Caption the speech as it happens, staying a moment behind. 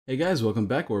Hey guys, welcome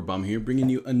back. Origami here, bringing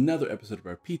you another episode of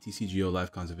our PTCGO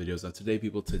live content videos. Now today,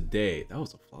 that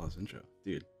was a flawless intro,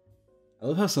 dude. I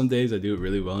love how some days I do it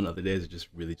really well and other days I just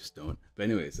really don't. But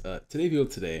anyways,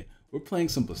 today, we're playing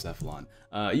some Blacephalon.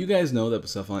 You guys know that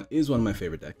Blacephalon is one of my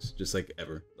favorite decks, just like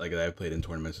ever. Like I've played in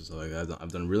tournaments and stuff like that.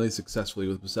 I've done really successfully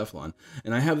with Blacephalon.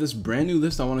 And I have this brand new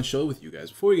list I want to show with you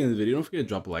guys. Before we get into the video, don't forget to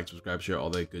drop a like, subscribe, share,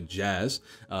 all that good jazz.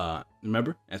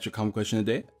 Remember, answer a common question a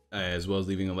day, as well as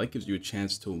leaving a like gives you a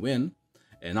chance to win.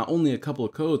 And not only a couple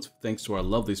of codes, thanks to our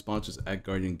lovely sponsors at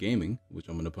Guardian Gaming, which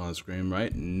I'm going to put on the screen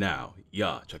right now.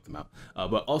 Yeah, check them out.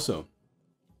 But also,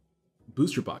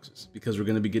 booster boxes, because we're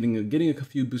going to be getting a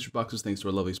few booster boxes thanks to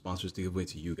our lovely sponsors to give away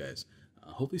to you guys.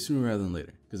 Hopefully sooner rather than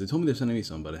later, because they told me they're sending me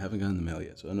some, but I haven't gotten the mail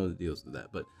yet, so I know the deals with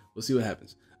that. But we'll see what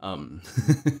happens.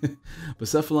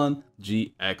 Blacephalon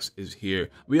GX is here.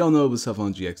 We all know what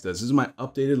Blacephalon GX does. This is my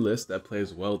updated list that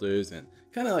plays welders and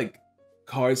kind of like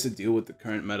cards to deal with the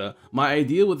current meta. My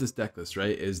idea with this deck list,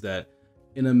 right, is that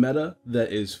in a meta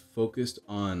that is focused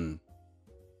on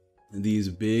these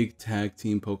big tag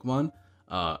team Pokemon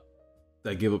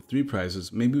that give up 3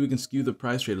 prizes, maybe we can skew the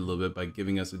prize rate a little bit by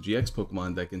giving us a GX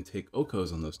Pokemon that can take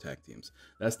Okos on those tag teams.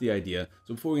 That's the idea.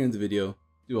 So before we get into the video,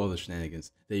 do all the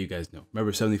shenanigans that you guys know.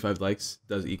 Remember, 75 likes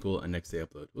does equal a next day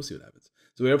upload. We'll see what happens.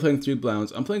 So we are playing 3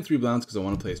 Blounds. I'm playing 3 Blounds because I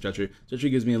want to play a Stretcher. Stretcher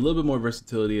gives me a little bit more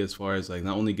versatility as far as like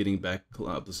not only getting back the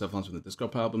Blacephalons from the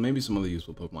discard pile, but maybe some other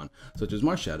useful Pokemon, such as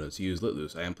Marsh Shadow to use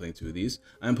Litloops. I am playing 2 of these.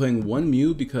 I am playing 1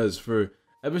 Mew because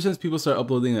ever since people start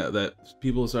uploading that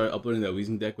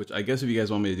Weezing deck, which I guess if you guys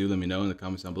want me to do, let me know in the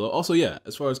comments down below. Also, yeah,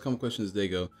 as far as common questions they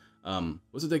go,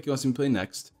 what's the deck you want to see me play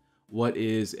next? What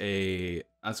is a...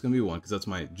 That's going to be one, because that's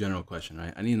my general question,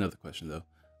 right? I need another question, though.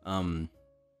 I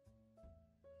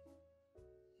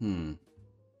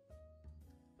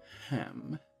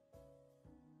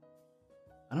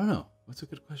don't know. What's a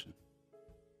good question?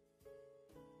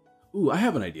 Ooh, I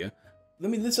have an idea.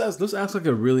 Let's ask like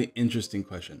a really interesting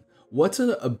question. What's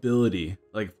an ability,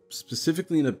 like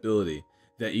specifically an ability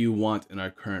that you want in our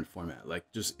current format? Like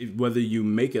whether you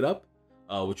make it up,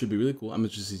 which would be really cool. I'm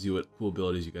interested to see what cool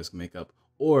abilities you guys can make up.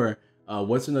 Or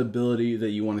what's an ability that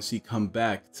you want to see come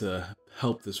back to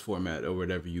help this format, or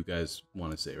whatever you guys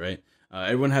want to say, right?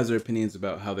 Everyone has their opinions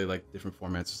about how they like different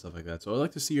formats and stuff like that. So I'd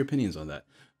like to see your opinions on that,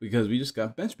 because we just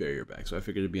got Bench Barrier back. So I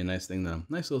figured it'd be a nice thing,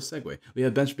 nice little segue. We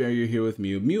have Bench Barrier here with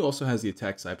Mew. Mew also has the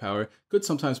attack side power. Could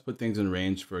sometimes put things in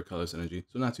range for colorless energy,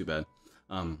 so not too bad.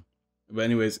 But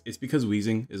anyways, it's because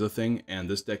Weezing is a thing, and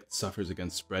this deck suffers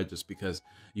against spread just because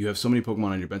you have so many Pokemon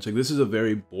on your bench. Like, this is a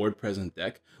very board-present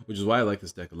deck, which is why I like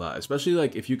this deck a lot. Especially,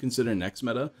 like, if you consider next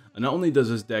meta, not only does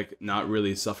this deck not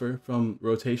really suffer from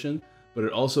rotation, but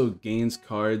it also gains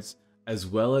cards as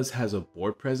well as has a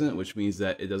board present, which means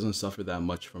that it doesn't suffer that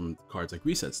much from cards like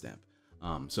Reset Stamp.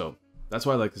 So that's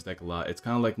why I like this deck a lot. It's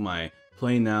kind of like my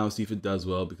play now, see if it does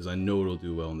well, because I know it'll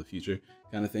do well in the future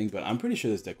kind of thing. But I'm pretty sure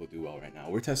this deck will do well right now.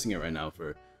 We're testing it right now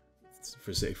for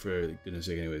goodness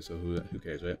sake anyway, so who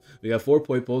cares, right? We got 4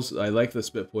 Poiples. I like the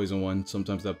Spit Poison one.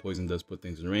 Sometimes that poison does put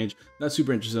things in range. Not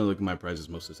super interested in looking at my prizes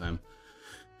most of the time.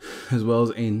 As well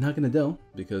as a Naganadel,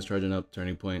 because charging up,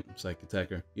 Turning Point, Psychic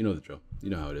Attacker. You know the drill.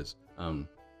 You know how it is.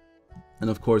 And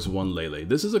of course, 1 Lele.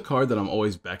 This is a card that I'm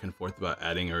always back and forth about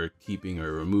adding or keeping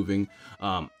or removing.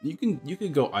 You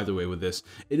could go either way with this.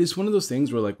 It is one of those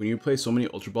things where, like, when you play so many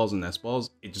Ultra Balls and Nest Balls,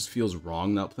 it just feels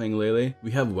wrong not playing Lele. We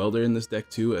have Welder in this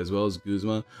deck too, as well as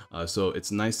Guzma. So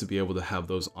it's nice to be able to have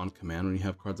those on command when you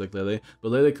have cards like Lele. But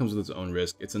Lele comes with its own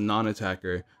risk. It's a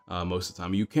non-attacker most of the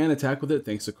time. You can attack with it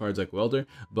thanks to cards like Welder,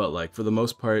 but like for the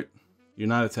most part, you're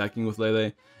not attacking with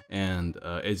Lele. And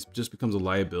it just becomes a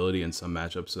liability in some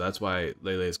matchups, so that's why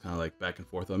Lele is kind of like back and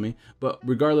forth on me. But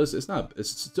regardless, it's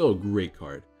still a great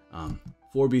card.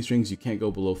 4 B-strings, you can't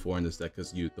go below 4 in this deck,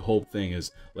 because the whole thing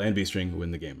is land B-string,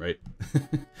 win the game, right?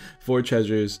 4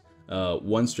 treasures,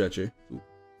 1 stretcher. Ooh.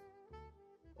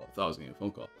 Oh, I thought I was getting a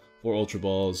phone call. 4 Ultra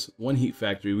Balls, 1 Heat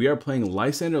Factory. We are playing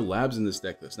Lysander Labs in this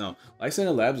deck list. Now,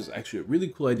 Lysander Labs is actually a really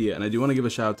cool idea, and I do want to give a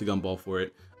shout out to Gumball for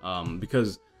it,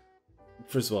 because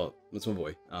first of all, that's my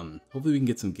boy. Hopefully we can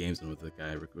get some games in with that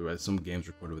guy. Some games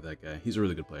recorded with that guy. He's a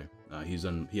really good player. He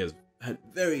has had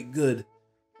very good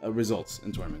results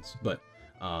in tournaments. But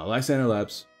Lysander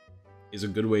Labs is a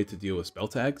good way to deal with spell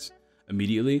tags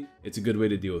immediately. It's a good way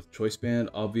to deal with Choice Band,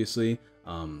 obviously.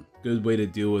 Good way to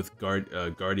deal with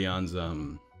Guardian's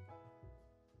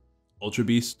Ultra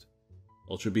Beast,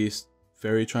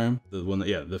 Fairy Charm,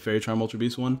 the Fairy Charm Ultra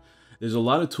Beast one. There's a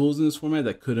lot of tools in this format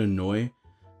that could annoy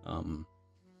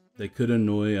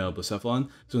Blacephalon.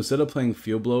 So instead of playing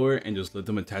Field Blower and just let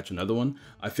them attach another one,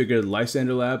 I figured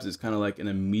Lysander Labs is kind of like an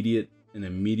immediate an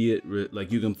immediate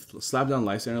like you can slap down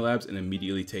Lysander Labs and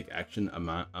immediately take action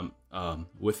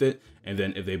with it, and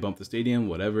then if they bump the stadium,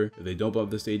 whatever. If they don't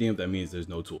bump the stadium, that means there's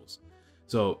no tools.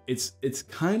 So it's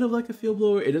kind of like a field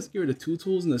blower. It doesn't get rid of two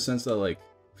tools in the sense that like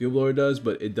field blower does,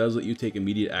 but it does let you take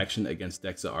immediate action against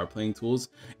decks that are playing tools.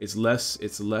 It's less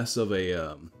of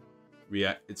a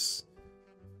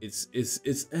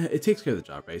it takes care of the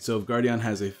job, right? So if Guardian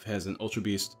has an Ultra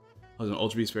Beast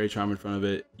Fairy Charm in front of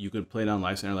it, you could play down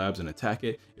Lysander Labs and attack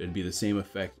it. It would be the same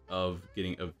effect of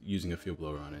using a field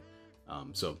blower on it.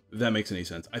 So if that makes any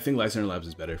sense, I think Lysander Labs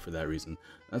is better for that reason.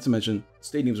 Not to mention,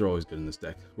 stadiums are always good in this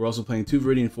deck. We're also playing 2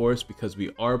 Viridian Forests because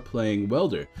we are playing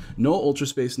Welder. No Ultra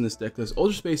Space in this deck list.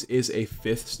 Ultra Space is a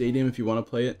 5th stadium if you want to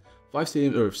play it. 5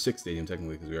 stadiums, or 6 stadium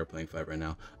technically, because we are playing 5 right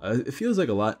now. It feels like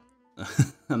a lot.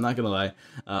 I'm not gonna lie.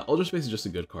 Ultra Space is just a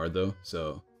good card though.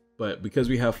 So, but because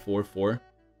we have 4/4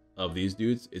 of these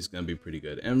dudes, it's gonna be pretty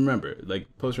good. And remember, like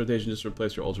post rotation, just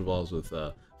replace your Ultra Balls with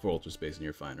 4 Ultra Space and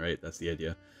you're fine, right? That's the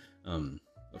idea.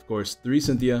 Of course, 3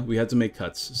 Cynthia, we had to make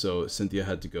cuts, so Cynthia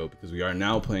had to go because we are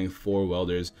now playing 4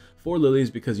 Welders, 4 Lilies,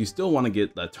 because you still want to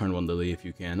get that turn 1 Lily if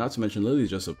you can. Not to mention, Lily is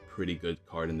just a pretty good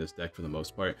card in this deck for the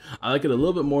most part. I like it a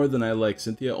little bit more than I like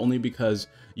Cynthia, only because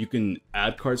you can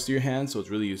add cards to your hand, so it's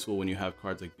really useful when you have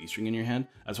cards like B-String in your hand.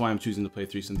 That's why I'm choosing to play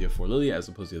 3 Cynthia, 4 Lily, as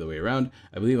opposed to the other way around.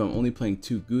 I believe I'm only playing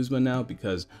 2 Guzma now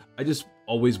because I just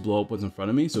always blow up what's in front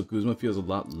of me, so Guzma feels a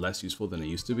lot less useful than it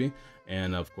used to be.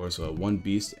 And of course, 1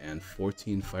 Beast and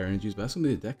 14 Fire Energies, but that's gonna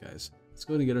be the deck, guys. Let's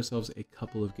go ahead and get ourselves a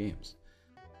couple of games.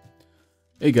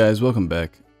 Hey guys, welcome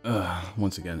back.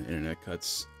 Once again, internet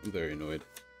cuts. I'm very annoyed,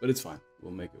 but it's fine.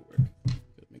 We'll make it work.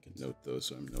 Gotta make a note though,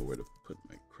 so I know where to put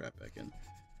my crap back in,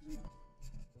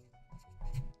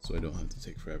 so I don't have to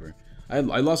take forever. I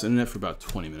lost internet for about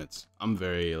 20 minutes. I'm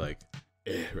very like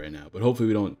right now, but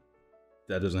hopefully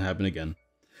that doesn't happen again.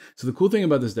 So the cool thing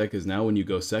about this deck is now when you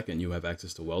go second, you have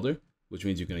access to Welder, which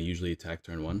means you're going to usually attack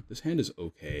turn 1. This hand is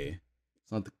okay.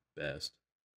 It's not the best.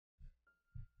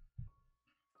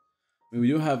 I mean, we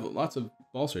do have lots of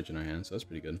Ball Search in our hand, so that's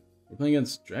pretty good. We're playing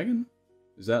against Dragon?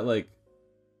 Is that like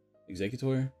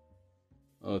Executor?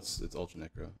 Oh, it's Ultra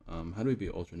Necro. How do we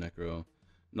beat Ultra Necro?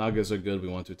 Nagas are good. We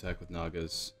want to attack with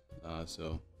Nagas.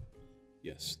 So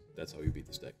yes, that's how we beat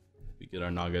this deck. We get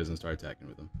our Nagas and start attacking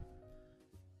with them.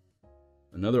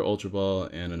 Another Ultra Ball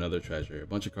and another Treasure. A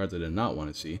bunch of cards I did not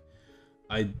want to see.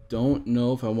 I don't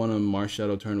know if I want to Mars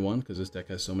Shadow turn 1 because this deck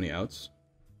has so many outs.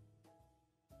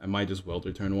 I might just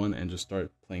Welder turn 1 and just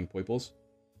start playing Poiples.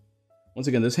 Once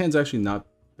again, this hand's actually not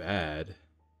bad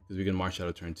because we can Mars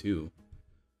Shadow turn 2.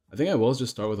 I think I will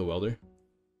just start with a Welder.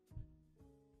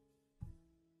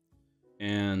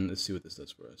 And let's see what this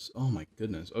does for us. Oh my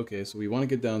goodness. Okay, so we want to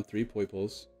get down 3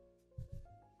 Poiples.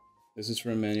 This is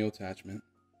for a manual attachment.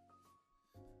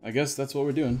 I guess that's what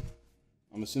we're doing.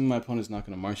 I'm assuming my opponent's not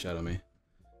going to Mars Shadow me.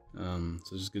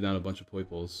 So just get down a bunch of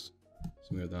Poiples.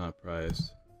 Assuming they're not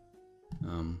prized.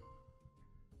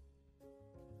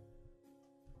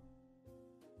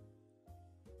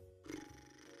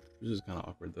 This is kind of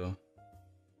awkward though.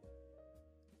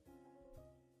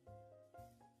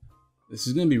 This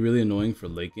is going to be really annoying for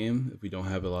late game if we don't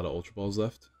have a lot of Ultra Balls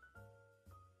left.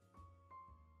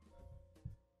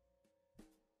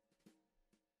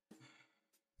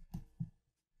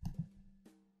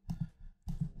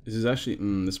 This is actually,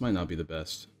 this might not be the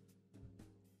best.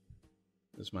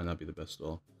 This might not be the best at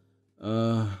all.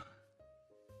 I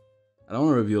don't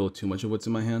want to reveal too much of what's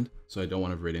in my hand, so I don't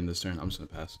want to Viridian this turn. I'm just going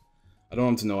to pass. I don't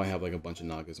want them to know I have like a bunch of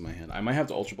Nagas in my hand. I might have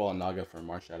to Ultra Ball a Naga for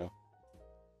Mars Shadow.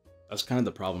 That's kind of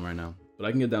the problem right now. But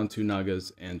I can get down 2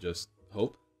 Nagas and just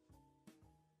hope.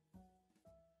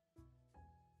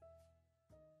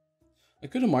 I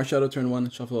could have Mars Shadow turn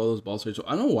 1, shuffle all those Ball Search.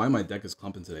 I don't know why my deck is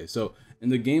clumping today. So in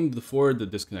the game before the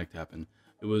disconnect happened,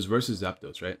 it was versus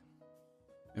Zapdos, right?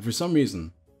 And for some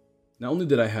reason, not only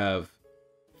did I have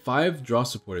 5 Draw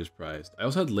Supporters prized, I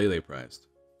also had Lele prized.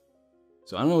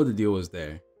 So I don't know what the deal was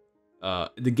there.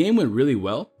 The game went really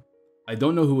well. I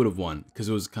don't know who would have won because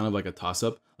it was kind of like a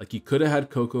toss-up. Like he could have had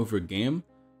Coco for game.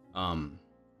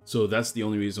 So that's the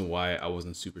only reason why I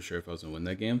wasn't super sure if I was going to win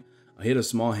that game. I hit a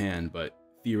small hand, but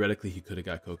theoretically he could have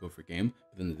got Coco for game,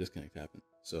 but then the disconnect happened.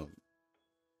 So,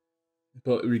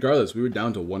 but regardless, we were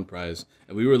down to 1 prize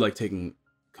and we were like taking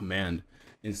command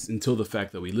until the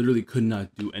fact that we literally could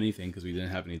not do anything because we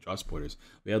didn't have any draw supporters.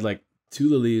 We had like 2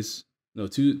 Lilies, no,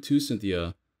 two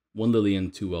Cynthia, 1 Lily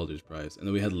and 2 Welders prize, and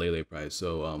then we had Lele prize.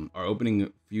 So our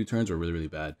opening few turns were really, really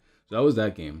bad. So that was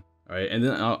that game. All right, and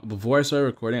then before I started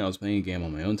recording, I was playing a game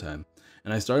on my own time,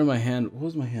 and I started my hand. What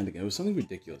was my hand again? It was something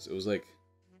ridiculous. It was like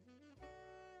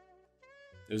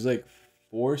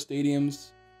 4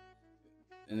 stadiums,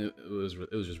 and it was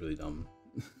just really dumb.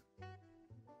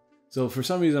 So for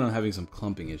some reason I'm having some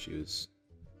clumping issues.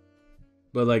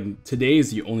 But like today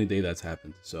is the only day that's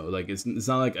happened. So like it's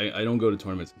not like I don't go to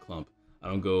tournaments and clump. I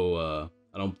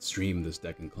don't stream this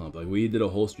deck and clump. Like we did a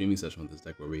whole streaming session with this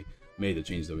deck where we made the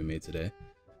changes that we made today,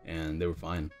 and they were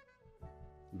fine.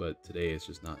 But today it's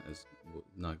just not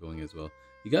going as well.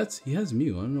 He has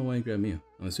Mew. I don't know why he grabbed Mew.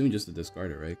 I'm assuming just to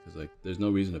discard it, right? Because like there's no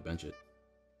reason to bench it.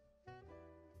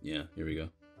 Yeah, here we go.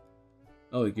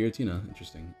 Oh, Giratina,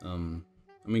 interesting.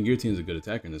 I mean, Giratina's a good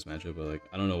attacker in this matchup, but like,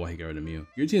 I don't know why he got rid of Mew.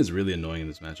 Giratina's really annoying in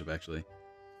this matchup, actually.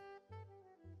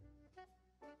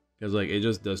 Because like, it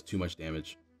just does too much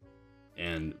damage.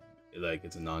 And like,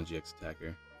 it's a non-GX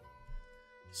attacker.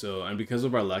 So, and because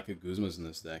of our lack of Guzmas in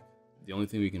this deck, the only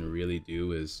thing we can really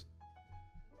do is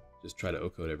just try to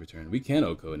O-code every turn. We can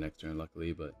O-code next turn,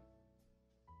 luckily, but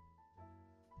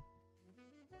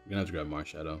we're gonna have to grab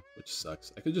Marshadow, which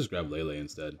sucks. I could just grab Lele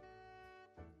instead.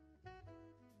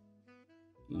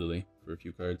 Lily for a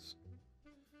few cards.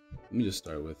 Let me just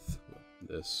start with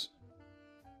this.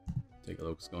 Take a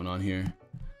look what's going on here.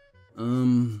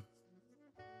 You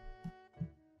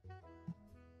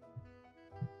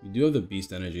do have the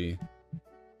Beast Energy.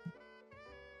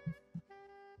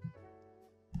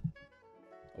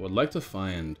 I would like to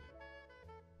find,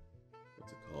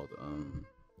 what's it called?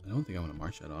 I don't think I want a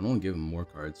Marshadow. I don't want to give him more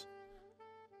cards.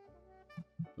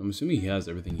 I'm assuming he has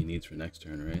everything he needs for next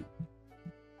turn, right?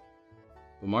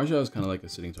 But Marshadow is kind of like a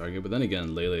sitting target, but then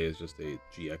again, Lele is just a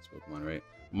GX Pokemon, right?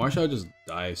 Marshadow just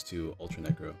dies to Ultra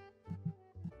Necro.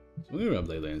 So I'm gonna grab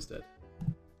Lele instead.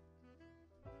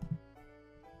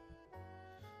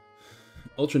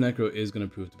 Ultra Necro is gonna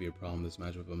prove to be a problem in this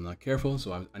matchup if I'm not careful,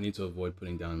 so I need to avoid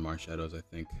putting down Marshadows, I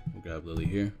think. We'll grab Lily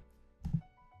here.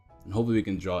 And hopefully we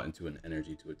can draw it into an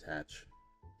energy to attach.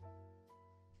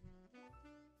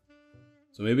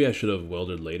 So maybe I should have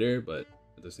welded later, but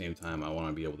at the same time, I want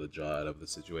to be able to draw out of the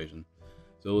situation.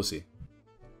 So we'll see.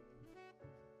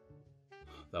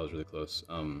 That was really close.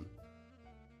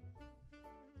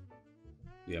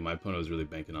 Yeah, my opponent was really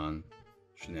banking on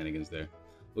shenanigans there.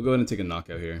 We'll go ahead and take a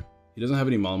knockout here. He doesn't have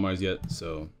any Malamars yet,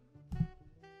 so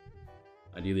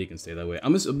ideally he can stay that way.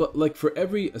 But like for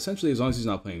every, essentially as long as he's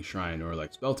not playing Shrine or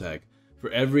like Spell Tag, for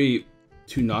every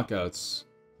two knockouts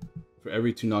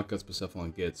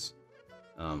Blacephalon gets,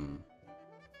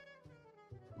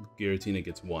 Giratina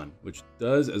gets one, which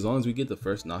does, as long as we get the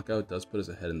first knockout, does put us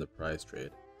ahead in the prize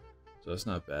trade. So that's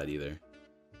not bad either.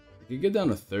 We could get down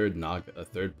a third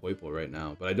Poipole right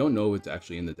now, but I don't know if it's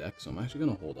actually in the deck, so I'm actually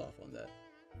going to hold off on that.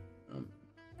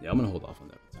 Yeah, I'm going to hold off on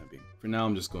that for the time being. For now,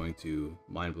 I'm just going to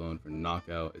Mind Blown for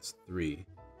knockout. It's 3.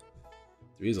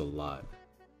 3 is a lot.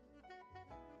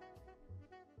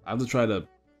 I have to try to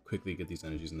quickly get these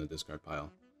energies in the discard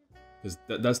pile. Because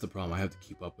that's the problem, I have to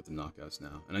keep up with the knockouts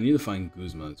now. And I need to find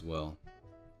Guzma as well.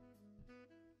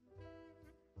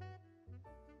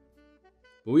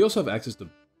 But we also have access to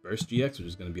Burst GX, which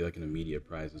is going to be like an immediate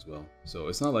prize as well. So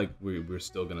it's not like we're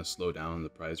still going to slow down the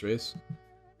prize race.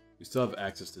 We still have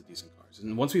access to decent cards.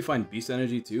 And once we find Beast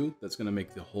Energy too, that's going to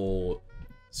make the whole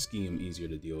scheme easier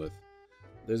to deal with.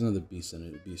 There's another Beast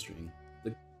Energy, Beast Ring.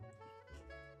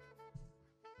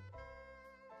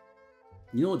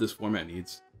 You know what this format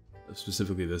needs?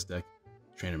 Specifically this deck?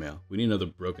 Trainer Mail. We need another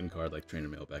broken card like Trainer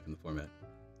Mail back in the format.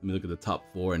 Let me look at the top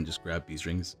 4 and just grab Beast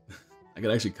Rings. I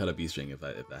could actually cut a Beast Ring if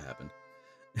that happened.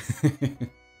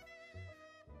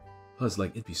 Plus,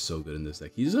 like, it'd be so good in this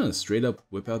deck. He's gonna straight up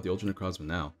whip out the Ultra Necrozma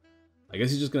now. I guess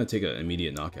he's just gonna take an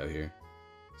immediate knockout here,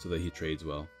 so that he trades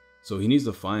well. So he needs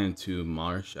to find two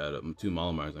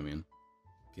Malamars, I mean.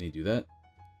 Can he do that?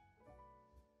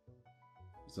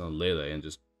 He's on Lele and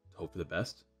just hope for the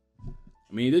best.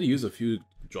 I mean, he did use a few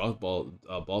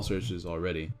ball searches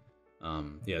already.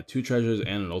 Yeah, 2 treasures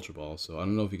and an Ultra Ball, so I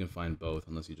don't know if he can find both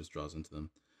unless he just draws into them.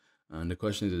 And the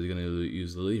question is he going to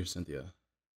use Lily or Cynthia?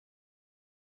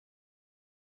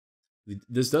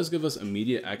 This does give us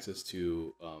immediate access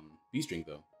to Beast Ring,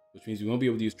 though, which means we won't be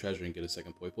able to use Treasure and get a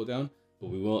second Poipole down, but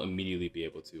we will immediately be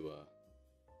able to...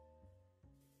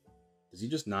 Does he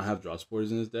just not have draw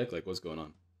supporters in his deck? Like, what's going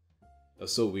on?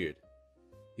 That's so weird.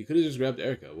 He could have just grabbed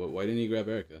Erica. Why didn't he grab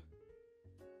Erica?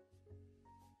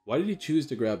 Why did he choose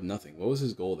to grab nothing? What was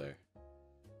his goal there?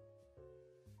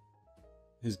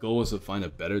 His goal was to find a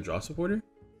better draw supporter?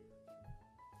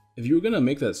 If you were going to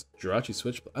make that Jirachi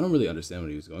switch, I don't really understand what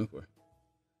he was going for.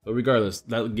 But regardless,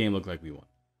 that game looked like we won.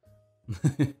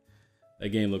 That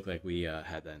game looked like we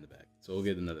had that in the bag. So we'll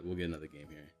get another game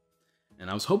here. And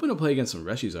I was hoping to play against some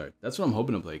Reshi's That's what I'm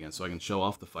hoping to play against, so I can show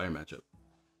off the fire matchup.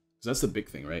 Because that's the big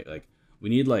thing, right? Like, we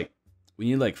need like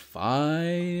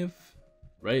 5,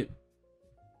 right?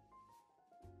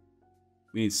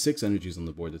 We need 6 energies on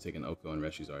the board to take an Oko and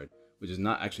Reshizard, which is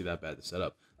not actually that bad to set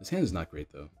up. This hand is not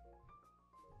great though.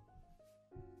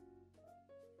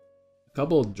 A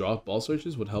couple of drop ball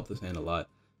searches would help this hand a lot.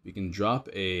 We can drop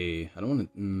a, I don't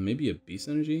want to, maybe a beast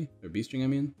energy, or beast string I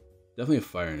mean. Definitely a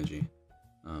fire energy.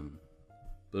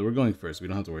 But we're going first, we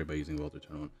don't have to worry about using Welder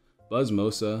turn 1.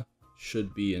 Buzzmosa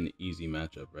should be an easy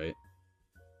matchup, right?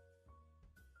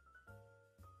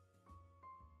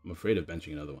 I'm afraid of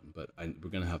benching another one, but we're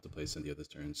going to have to play Cynthia this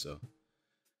turn, so...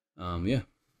 yeah,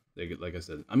 like I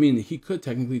said. I mean, he could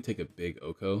technically take a big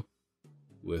Oko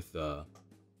with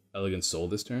Elegant Soul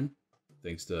this turn,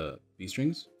 thanks to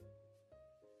B-Strings.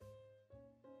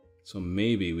 So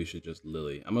maybe we should just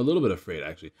Lily. I'm a little bit afraid,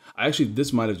 actually.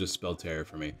 This might have just spelled terror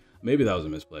for me. Maybe that was a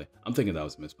misplay. I'm thinking that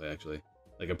was a misplay, actually.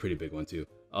 Like a pretty big one, too.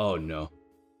 Oh, no.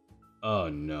 Oh,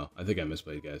 no. I think I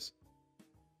misplayed, guys.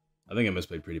 I think I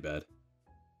misplayed pretty bad.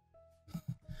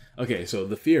 Okay, so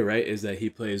the fear, right, is that he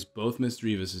plays both Miss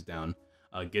Revises down,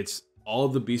 gets all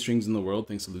of the B-Strings in the world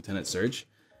thanks to Lieutenant Surge,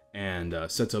 and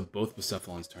sets up both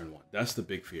Blacephalons turn 1. That's the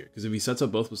big fear. Because if he sets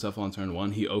up both Blacephalon turn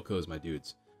 1, he Okos my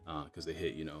dudes. Because they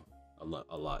hit, you know, a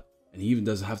lot. And he even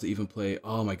doesn't have to even play,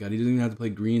 oh my god, he doesn't even have to play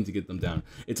green to get them down.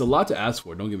 It's a lot to ask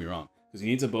for, don't get me wrong. Because he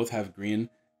needs to both have green.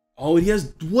 Oh, he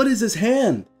has, what is his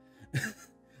hand?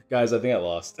 Guys, I think I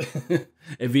lost.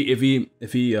 if he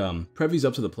previes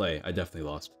up to the play, I definitely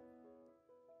lost.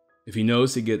 If he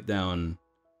knows to get down,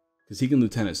 because he can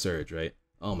Lieutenant Surge, right?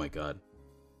 Oh my god.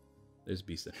 There's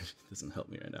Beast Energy. Doesn't help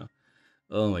me right now.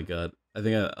 Oh my god.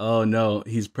 Oh no,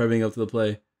 he's prepping up to the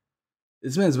play.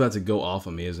 This man's about to go off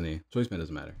on me, isn't he? Choice man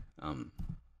doesn't matter.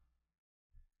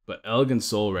 But Elegant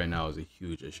Soul right now is a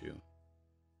huge issue.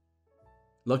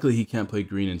 Luckily, he can't play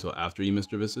green until after he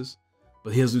Mr. Visses.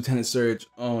 But he has Lieutenant Surge.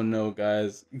 Oh no,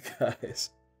 guys. Guys.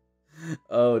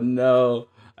 Oh no.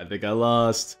 I think I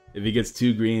lost. If he gets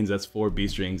 2 greens, that's 4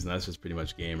 B-Strings, and that's just pretty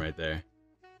much game right there.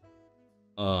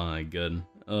 Oh my god.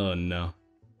 Oh no.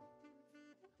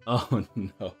 Oh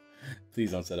no.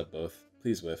 Please don't set up both.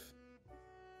 Please whiff.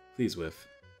 Please whiff.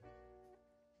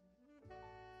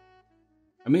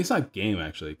 I mean, it's not game,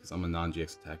 actually, because I'm a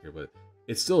non-GX attacker, but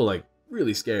it's still, like,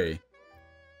 really scary.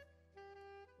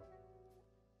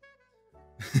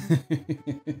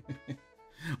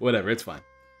 Whatever, it's fine.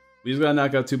 We just gotta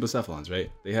knock out 2 Blacephalons,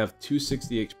 right? They have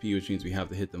 260 HP, which means we have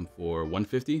to hit them for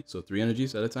 150, so 3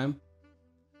 energies at a time.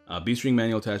 B-String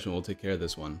manual attachment will take care of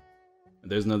this one.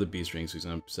 And there's another B-String, so he's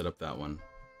gonna set up that one.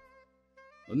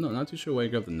 Oh, no, not too sure why he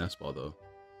grabbed the Nest Ball, though.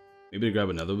 Maybe to grab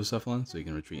another Blacephalon so he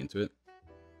can retreat into it.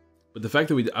 But the fact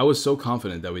that I was so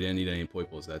confident that we didn't need any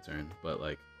Poiples that turn, but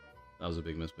like, that was a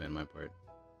big misplay on my part.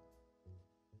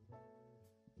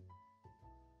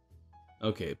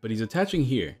 Okay, but he's attaching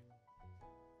here.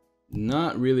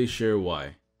 Not really sure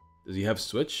why. Does he have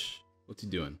switch? What's he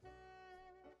doing?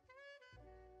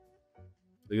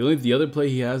 The other play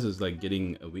he has is like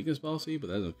getting a weakest policy, but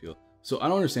that doesn't feel... So I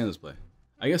don't understand this play.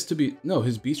 I guess no,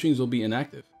 his B-Strings will be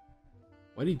inactive.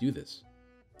 Why did he do this?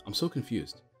 I'm so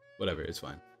confused. Whatever, it's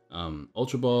fine.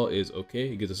 Ultra Ball is okay.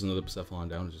 It gives us another Blacephalon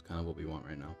down, which is kind of what we want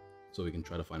right now. So we can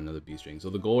try to find another B-String. So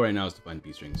the goal right now is to find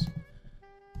B-Strings.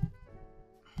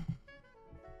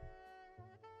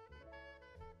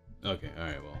 Okay,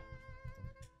 alright, well.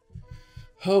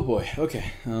 Oh boy,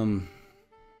 okay.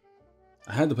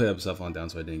 I had to play that Blacephalon down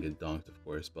so I didn't get donked, of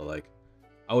course, but like,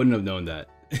 I wouldn't have known that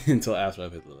until after I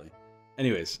played Lily.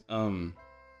 Anyways,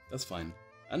 that's fine.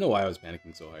 I don't know why I was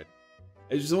panicking so hard.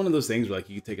 It's just one of those things where like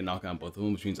you could take a knockout on both of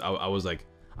them, which means I was like,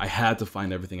 I had to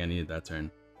find everything I needed that turn.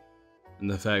 And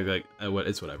the fact like,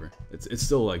 it's whatever. It's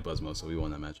still like Buzzmo, so we won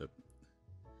that matchup.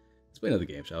 Let's play another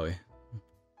game, shall we?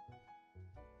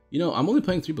 You know, I'm only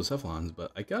playing 3 Blacephalons,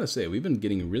 but I gotta say, we've been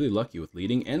getting really lucky with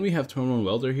leading, and we have turn 1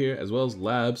 Welder here, as well as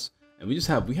Labs, and we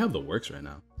have the works right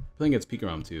now. Playing against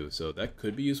Pikarom too, so that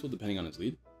could be useful depending on his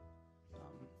lead.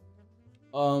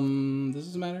 Does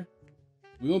this matter?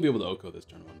 We won't be able to Oko this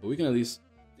turn 1, but we can at least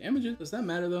damage it. Does that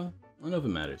matter though? I don't know if it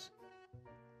matters.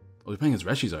 Oh, we're playing against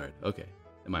Reshizard. Okay,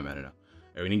 it might matter now.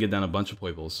 Alright, we need to get down a bunch of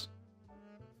Poiples.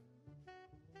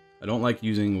 I don't like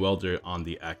using Welder on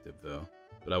the active though.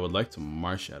 But I would like to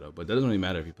Marshadow, but that doesn't really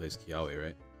matter if he plays Kiawe,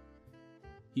 right?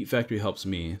 Heat Factory helps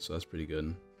me, so that's pretty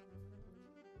good.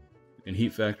 We can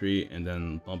Heat Factory and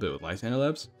then bump it with Lysander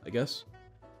Labs, I guess.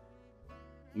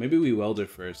 Maybe we Welder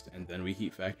first and then we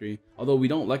Heat Factory. Although we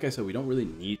don't, like I said, we don't really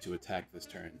need to attack this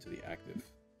turn to the active.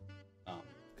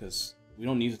 Because we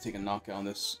don't need to take a knockout on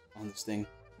this thing.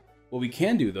 What we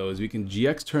can do though is we can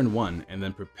GX turn 1 and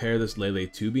then prepare this Lele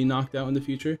to be knocked out in the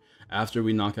future. After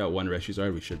we knock out one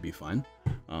Reshizard, we should be fine.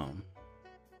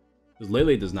 Because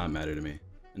Lele does not matter to me.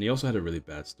 And he also had a really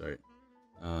bad start.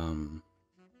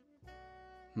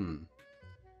 I'm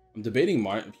debating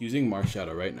using Mars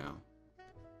Shadow right now.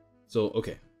 So,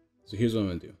 okay. So here's what I'm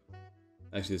going to do.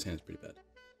 Actually, this hand's pretty bad.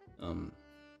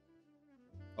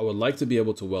 I would like to be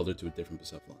able to weld her to a different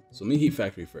Blacephalon. So let me Heat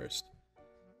Factory first.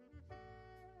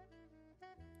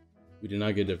 We did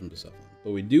not get a different Blacephalon.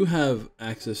 But we do have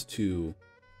access to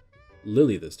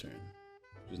Lily this turn,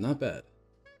 which is not bad.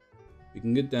 We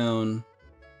can get down...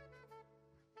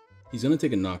 He's going to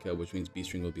take a knockout, which means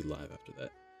B-String will be live after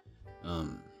that.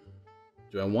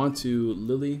 Do I want to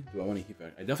Lily? Do I want to Heat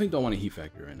Factory? I definitely don't want to Heat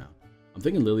Factory right now. I'm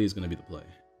thinking Lily is going to be the play.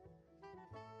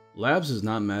 Labs does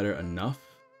not matter enough,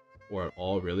 or at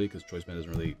all really, because Choice Band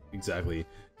doesn't really exactly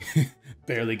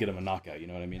barely get him a knockout, you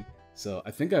know what I mean? So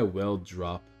I think I will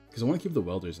drop, because I want to keep the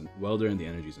welder and the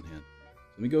energies in hand. So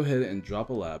let me go ahead and drop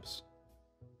a Labs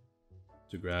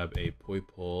to grab a Poi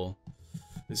Pole.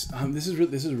 This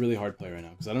is a really hard play right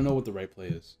now, because I don't know what the right play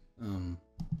is.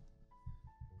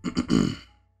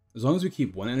 As long as we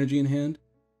keep one energy in hand,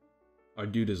 our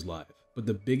dude is live. But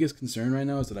the biggest concern right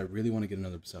now is that I really want to get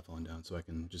another Blacephalon down so I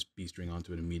can just B-String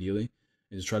onto it immediately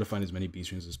and just try to find as many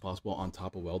B-Strings as possible on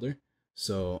top of Welder.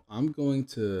 So I'm going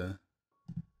to...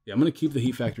 Yeah, I'm going to keep the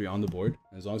Heat Factory on the board.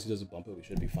 And as long as he doesn't bump it, we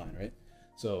should be fine, right?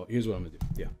 So here's what I'm going to do.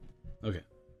 Yeah. Okay.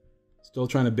 Still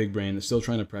trying to big brain. Still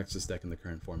trying to practice this deck in the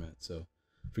current format. So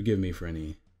forgive me for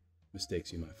any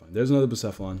mistakes you might find. There's another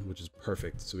Blacephalon, which is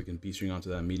perfect. So we can B-String onto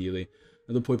that immediately.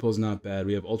 Another Poi Pole is not bad.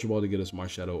 We have Ultra Ball to get us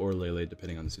Mars Shadow or Lele,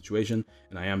 depending on the situation.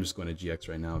 And I am just going to GX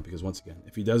right now because, once again,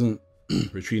 if he doesn't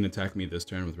retreat and attack me this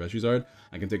turn with Reshizard,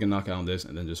 I can take a knockout on this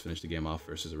and then just finish the game off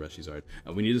versus a Reshizard.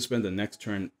 And we need to spend the next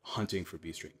turn hunting for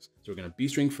B-Strings. So we're going to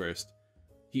B-String first,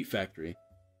 Heat Factory,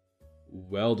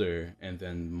 Welder, and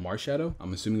then Mars Shadow.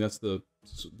 I'm assuming that's the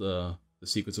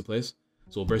sequence of plays.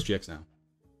 So we'll burst GX now.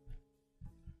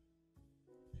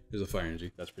 Here's a Fire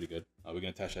Energy. That's pretty good. We're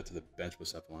going to attach that to the bench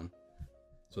Blacephalon,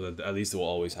 so that at least we'll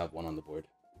always have one on the board.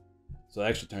 So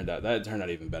that turned out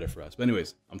even better for us. But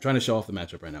anyways, I'm trying to show off the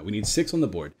matchup right now. We need 6 on the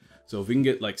board. So if we can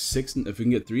get like 6, if we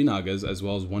can get 3 Nagas as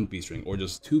well as 1 B-String, or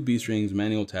just 2 B-Strings,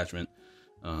 manual attachment,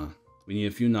 we need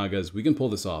a few Nagas. We can pull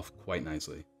this off quite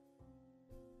nicely.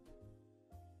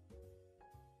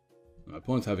 My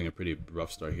opponent's having a pretty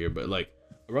rough start here, but like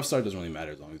a rough start doesn't really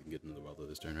matter as long as we can get into the Welder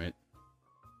this turn, right?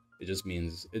 It just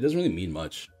means, it doesn't really mean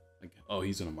much. Like, oh,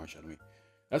 he's gonna Mars Shadow me.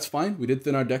 That's fine. We did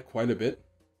thin our deck quite a bit.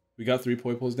 We got 3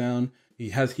 Poi Poles down. He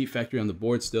has Heat Factory on the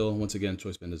board still. Once again,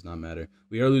 Choice Band does not matter.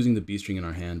 We are losing the B-String in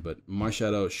our hand, but Mars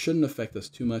Shadow shouldn't affect us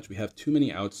too much. We have too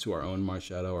many outs to our own Mars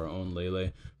Shadow, our own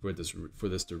Lele, for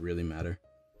this to really matter.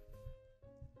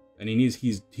 And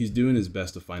he's doing his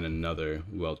best to find another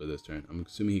Welder this turn. I'm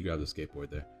assuming he grabbed the skateboard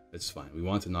there. It's fine. We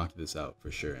want to knock this out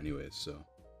for sure anyways, so...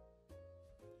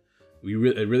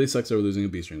 it really sucks that we're losing a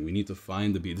B-String. We need to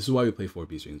find the B. This is why we play 4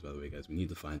 B-Strings, by the way, guys. We need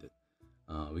to find it.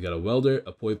 We got a Welder,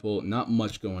 a Poi Pole. Not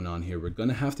much going on here. We're going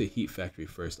to have to Heat Factory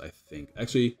first, I think.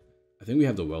 Actually, I think we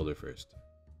have the Welder first.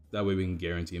 That way we can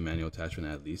guarantee a manual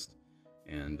attachment at least.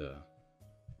 And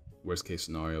worst case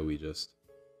scenario, we just...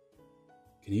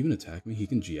 Can he even attack me? He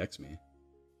can GX me.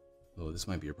 Oh, this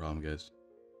might be a problem, guys.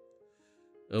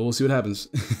 We'll see what happens.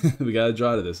 We got to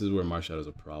draw to this. This is where Mars Shadow is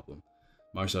a problem.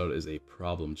 Mars Shadow is a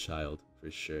problem child, for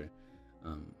sure.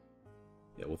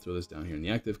 Yeah, we'll throw this down here in the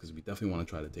active, because we definitely want to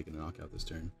try to take a knockout this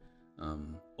turn.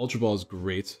 Ultra Ball is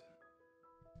great.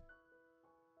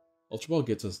 Ultra Ball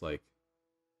gets us, like,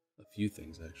 a few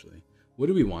things, actually. What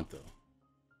do we want, though?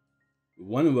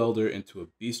 One Welder into a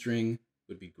B-String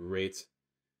would be great.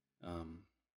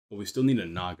 But we still need a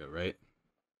Naga, right?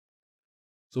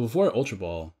 So before I Ultra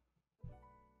Ball,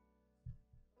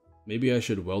 maybe I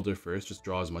should Welder first, just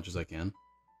draw as much as I can.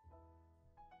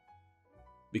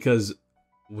 Because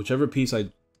whichever piece I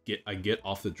get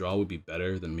off the draw would be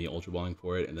better than me Ultra Balling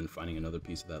for it and then finding another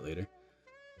piece of that later.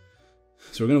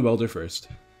 So we're gonna Welder first.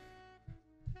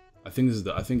 I think this is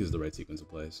the right sequence of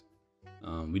plays.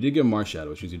 We did get Mars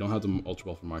Shadow, which means we don't have to Ultra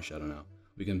Ball for Mars Shadow now.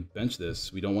 We can bench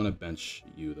this. We don't want to bench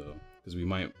you though, because we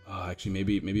might. Actually,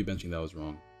 maybe benching that was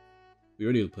wrong. We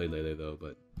already played Lele though,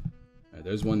 but alright,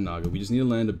 there's one Naga. We just need to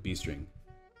land a B-String.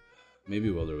 Maybe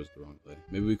Welder was the wrong play.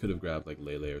 Maybe we could have grabbed like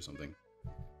Lele or something.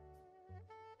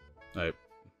 Alright,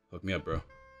 hook me up, bro.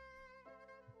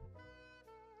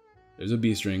 There's a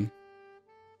B-String.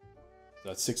 So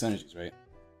that's 6 energies, right?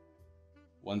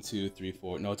 1, 2, 3,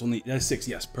 4. No, that's 6.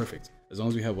 Yes, perfect. As long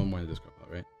as we have one more in the discard pile,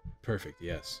 right? Perfect.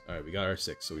 Yes. All right, we got our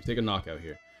 6. So we take a knockout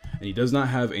here, and he does not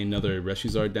have another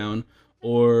Reshizard down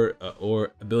or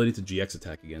ability to GX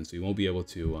attack again. So he won't be able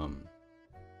to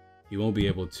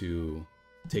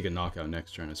take a knockout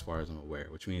next turn, as far as I'm aware.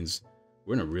 Which means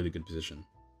we're in a really good position,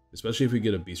 especially if we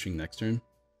get a B-String next turn.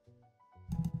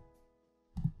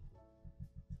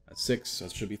 That's 6, so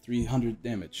that should be 300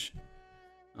 damage.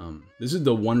 This is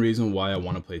the one reason why I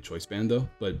want to play Choice Band though,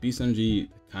 but Beast Energy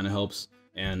kind of helps,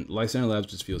 and Lysander Labs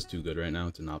just feels too good right now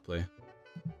to not play.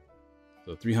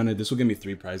 So 300, this will give me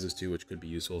 3 prizes too, which could be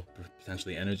useful.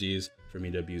 Potentially energies for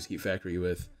me to abuse Heat Factory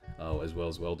with, as well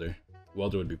as Welder.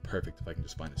 Welder would be perfect if I can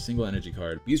just find a single energy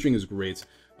card. Beast Ring is great.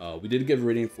 We did give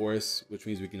Radiant Forest, which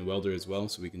means we can Welder as well,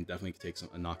 so we can definitely take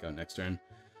a knockout next turn.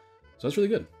 So that's really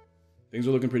good. Things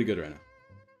are looking pretty good right now.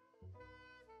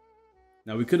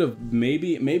 Now we could have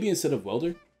maybe instead of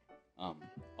Welder,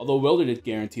 although Welder did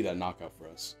guarantee that knockout for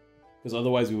us, because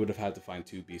otherwise we would have had to find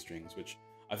 2 Beast Rings, which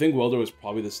I think Welder was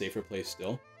probably the safer play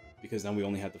still, because then we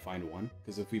only had to find 1.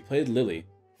 Because if we played Lily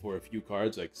for a few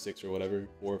cards, like 6 or whatever,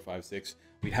 4, 5, 6,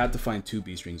 we had to find 2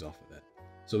 Beast Rings off of that.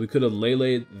 So we could have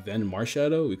Lele then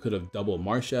Marshadow, we could have double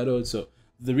Marshadowed. So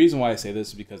the reason why I say this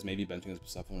is because maybe benching as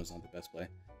Blacephalon is not the best play,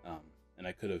 and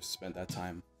I could have spent that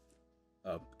time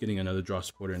getting another draw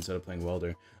supporter instead of playing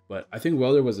Welder. But I think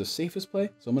Welder was the safest play,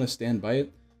 so I'm going to stand by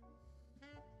it.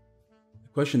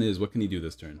 The question is, what can he do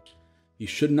this turn? He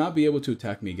should not be able to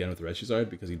attack me again with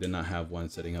Reshizard because he did not have one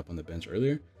setting up on the bench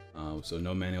earlier. So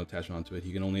no manual attachment onto it.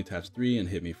 He can only attach 3 and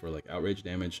hit me for like outrage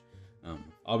damage.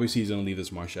 Obviously he's going to leave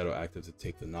this Marshadow active to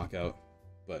take the knockout,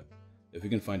 but if we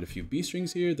can find a few Beast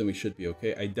Rings here, then we should be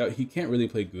okay. I doubt he can't really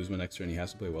play Guzma next turn. He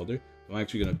has to play Welder. So I'm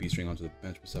actually going to Beast Ring onto the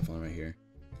bench Blacephalon right here.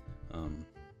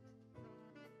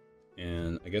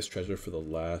 And I guess Treasure for the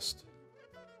last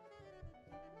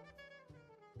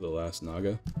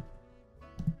Naga.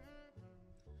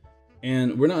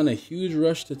 And we're not in a huge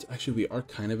rush to... Actually, we are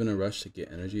kind of in a rush to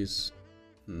get energies.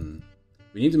 We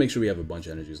need to make sure we have a bunch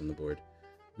of energies on the board.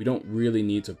 We don't really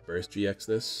need to Burst GX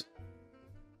this.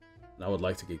 And I would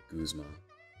like to get Guzma.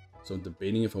 So I'm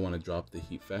debating if I want to drop the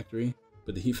Heat Factory.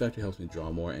 But the Heat Factory helps me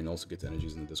draw more and also gets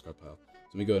energies in the discard pile. So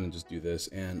let me go ahead and just do this.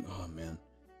 And, oh man.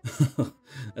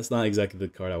 That's not exactly the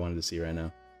card I wanted to see right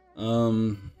now.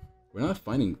 We're not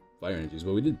finding fire energies.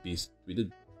 Well, we did Beast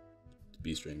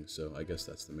Ring, so I guess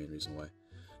that's the main reason why.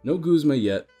 No Guzma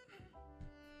yet.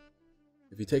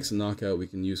 If he takes a knockout, we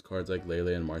can use cards like Lele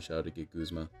and Marshadow to get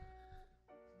Guzma.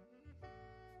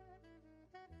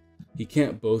 He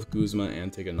can't both Guzma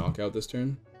and take a knockout this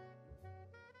turn.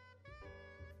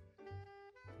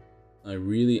 I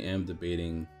really am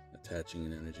debating attaching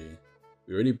an energy.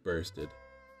 We already bursted.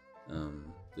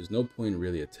 There's no point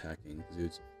really attacking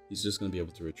because he's just going to be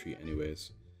able to retreat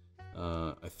anyways.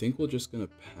 I think we're just going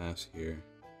to pass here.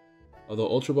 Although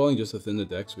Ultra Balling just to thin the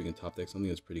deck so we can top deck something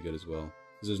that's pretty good as well.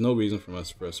 Because there's no reason for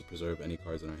us to preserve any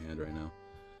cards in our hand right now.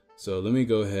 So let me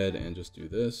go ahead and just do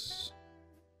this.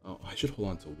 Oh, I should hold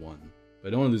on to 1. But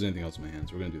I don't want to lose anything else in my hand,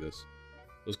 so we're going to do this.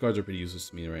 Those cards are pretty useless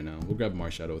to me right now. We'll grab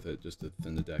Marshadow with it just to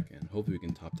thin the deck, and hopefully we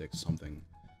can top deck something.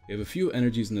 We have a few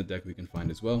energies in the deck we can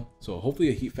find as well. So hopefully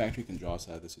a Heat Factory can draw us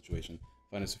out of this situation.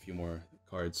 Find us a few more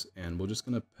cards, and we're just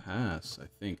going to pass, I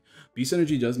think. Beast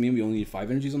Energy does mean we only need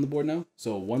 5 energies on the board now.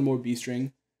 So 1 more Beast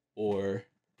Ring, or...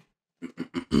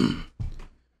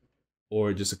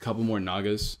 or just a couple more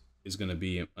Nagas is going to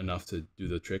be enough to do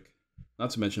the trick. Not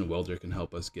to mention Welder can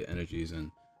help us get energies and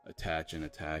attach and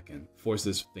attack and force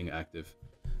this thing active.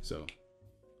 So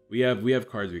we have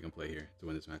cards we can play here to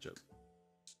win this matchup.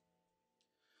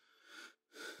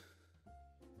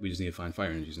 We just need to find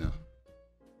fire energies now.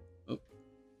 Oh,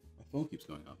 my phone keeps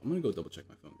going off. I'm going to go double check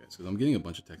my phone, guys, because I'm getting a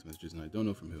bunch of text messages and I don't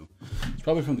know from who. It's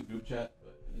probably from the group chat,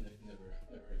 but I mean, I never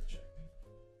heard to check.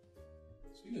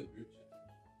 Speaking of group chat,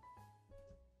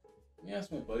 let me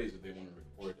ask my buddies if they want to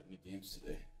record any games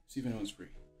today. See if anyone's free.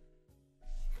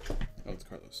 Oh, it's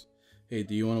Carlos. Hey,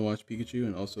 do you want to watch Pikachu?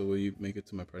 And also, will you make it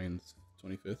to my party on the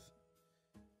 25th?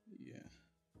 Yeah.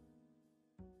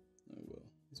 I will.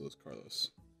 So it's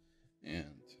Carlos. And...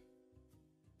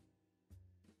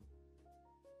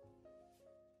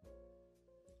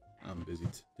 I'm busy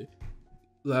today.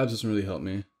 Labs doesn't really help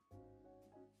me.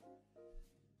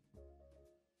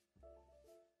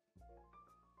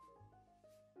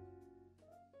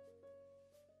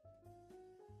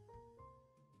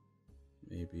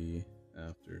 Maybe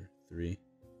after 3.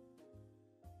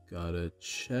 Gotta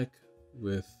check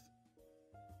with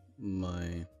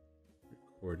my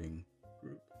recording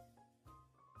group.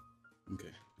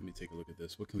 Okay, let me take a look at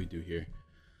this. What can we do here?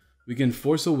 We can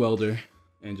force a Welder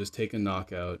and just take a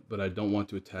knockout, but I don't want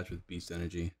to attach with Beast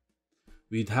Energy.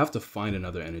 We'd have to find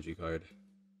another energy card.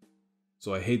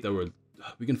 So I hate that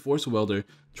we can force a Welder,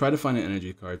 try to find an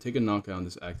energy card, take a knockout on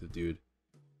this active dude.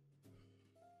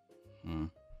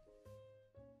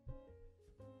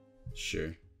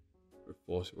 Sure.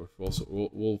 We'll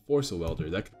force a Welder.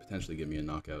 That could potentially give me a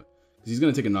knockout. Because he's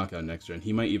going to take a knockout next turn.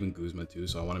 He might even Guzma too,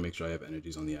 so I want to make sure I have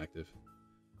energies on the active.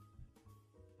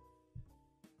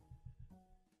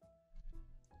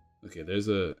 Okay, there's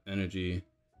a energy.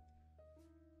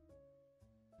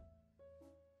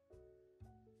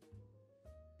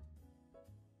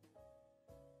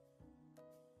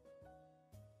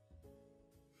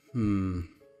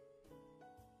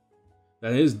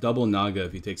 That is double Naga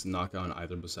if he takes a knockout on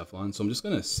either Blacephalon. So I'm just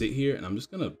gonna sit here and I'm just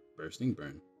gonna Bursting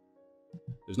Burn.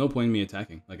 There's no point in me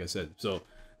attacking, like I said. So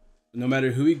no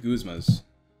matter who he Guzmas,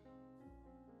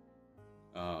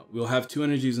 we'll have 2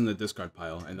 energies in the discard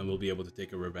pile, and then we'll be able to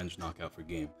take a revenge knockout for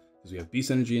game. Because we have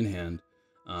Beast Energy in hand,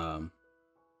 and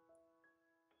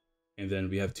then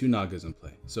we have 2 Nagas in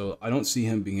play. So I don't see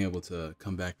him being able to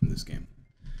come back from this game.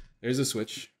 There's a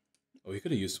switch. Oh, he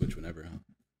could have used switch whenever, huh?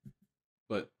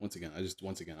 But once again,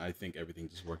 I think everything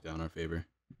just worked out in our favor.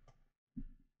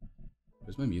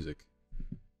 Where's my music?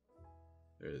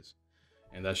 There it is.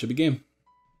 And that should be game.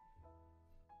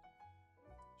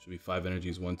 Should be 5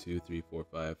 energies, 1, 2, 3, 4,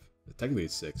 5. Technically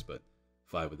it's 6, but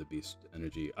 5 with the beast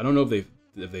energy. I don't know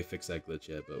if they fixed that glitch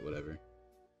yet, but whatever.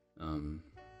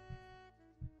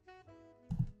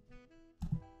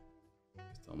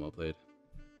 Just tell him well played.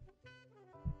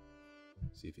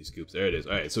 See if he scoops. There it is.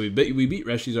 All right, so we beat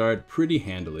Reshizard pretty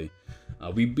handily.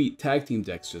 We beat tag team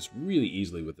decks just really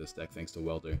easily with this deck, thanks to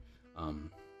Welder.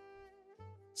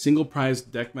 Single prize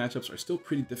deck matchups are still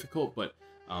pretty difficult, but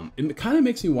it kind of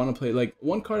makes me want to play. Like,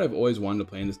 one card I've always wanted to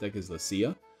play in this deck is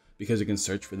Lucia, because it can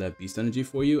search for that beast energy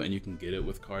for you, and you can get it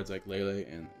with cards like Lele,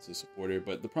 and it's a supporter.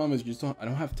 But the problem is, I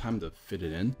don't have time to fit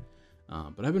it in.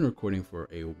 But I've been recording for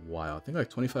a while. I think like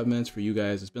 25 minutes for you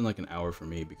guys. It's been like an hour for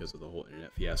me because of the whole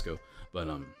internet fiasco. But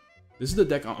this is the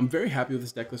deck. I'm very happy with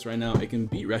this deck list right now. It can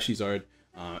beat Reshizard.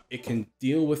 It can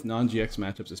deal with non-GX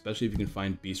matchups, especially if you can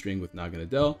find Beast Ring with Naga and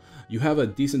Adele. You have a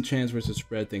decent chance versus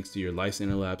spread thanks to your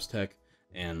Lysander Labs tech.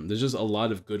 And there's just a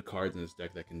lot of good cards in this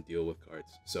deck that can deal with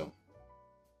cards. So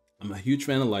I'm a huge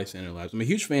fan of Lysander Labs. I'm a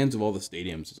huge fan of all the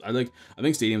stadiums. I think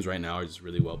stadiums right now are just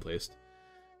really well placed.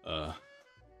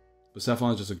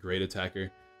 Blacephalon is just a great attacker.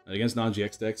 And against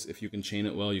non-GX decks, if you can chain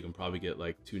it well, you can probably get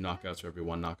like 2 knockouts for every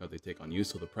 1 knockout they take on you.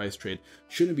 So the price trade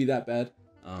shouldn't be that bad.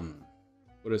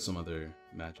 What are some other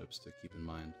matchups to keep in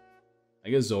mind? I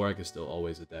guess Zorak is still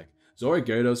always a deck. Zorak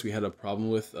Gyarados, we had a problem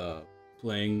with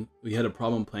playing. We had a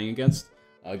problem playing against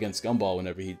Gumball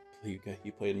whenever he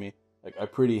played me. Like, I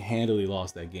pretty handily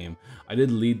lost that game. I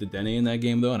did lead the Dene in that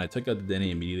game, though, and I took out the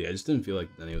Dene immediately. I just didn't feel like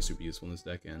the Dene was super useful in this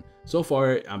deck, and so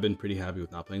far, I've been pretty happy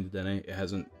with not playing the Dene.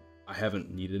 I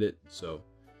haven't needed it, so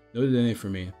no Dene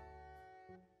for me.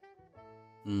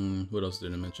 What else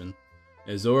did I mention?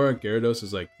 Zora Gyarados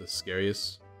is, like, the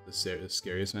scariest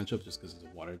matchup, just because it's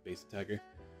a water-based attacker.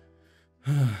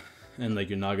 And, like,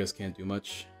 your Nagas can't do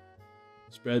much.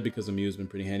 Spread, because the Mew has been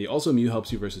pretty handy. Also, Mew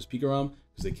helps you versus Pikarom,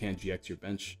 because they can't GX your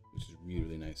bench, which is really,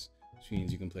 really nice. Which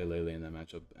means you can play Lele in that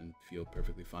matchup and feel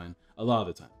perfectly fine. A lot of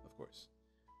the time, of course.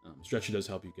 Stretcher does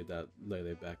help you get that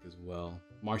Lele back as well.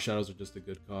 Marshadows are just a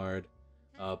good card.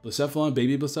 Blacephalon,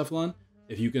 Baby Blacephalon,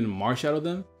 if you can Marshadow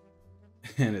them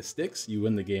and it sticks, you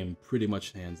win the game pretty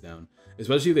much hands down.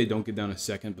 Especially if they don't get down a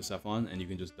second Blacephalon and you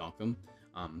can just donk them.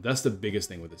 That's the biggest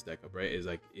thing with this deck up, right? Is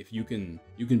like, if you can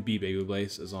beat Baby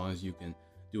Blaze as long as you can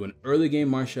do an early game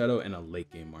Marshadow and a late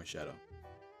game Marshadow.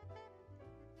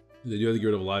 They do have to get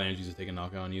rid of a lot of energies to take a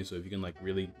knockout on you, so if you can like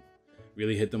really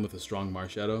hit them with a strong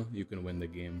Marshadow, you can win the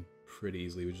game pretty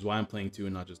easily, which is why I'm playing 2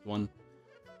 and not just 1.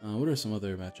 What are some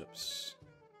other matchups?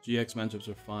 GX matchups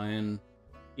are fine.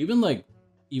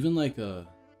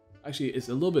 Actually, it's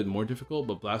a little bit more difficult,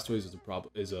 but Blastoise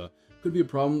could be a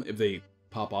problem if they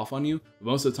pop off on you, but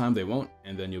most of the time they won't,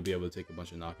 and then you'll be able to take a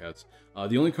bunch of knockouts.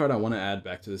 The only card I want to add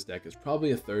back to this deck is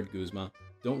probably a 3rd Guzma.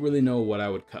 Don't really know what I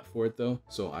would cut for it though,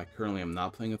 so I currently am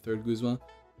not playing a 3rd Guzma,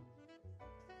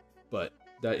 but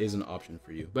that is an option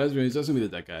for you. But anyways, that's gonna be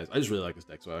the deck, guys. I just really like this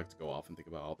deck, so I like to go off and think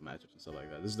about all the matchups and stuff like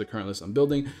that. This is the current list I'm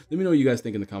building. Let me know what you guys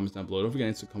think in the comments down below. Don't forget to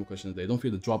answer some questions today. Don't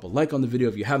forget to drop a like on the video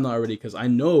if you have not already, because I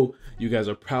know you guys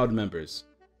are proud members,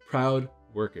 proud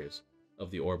workers of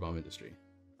the Ore Bomb industry.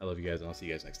 I love you guys, and I'll see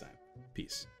you guys next time.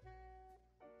 Peace.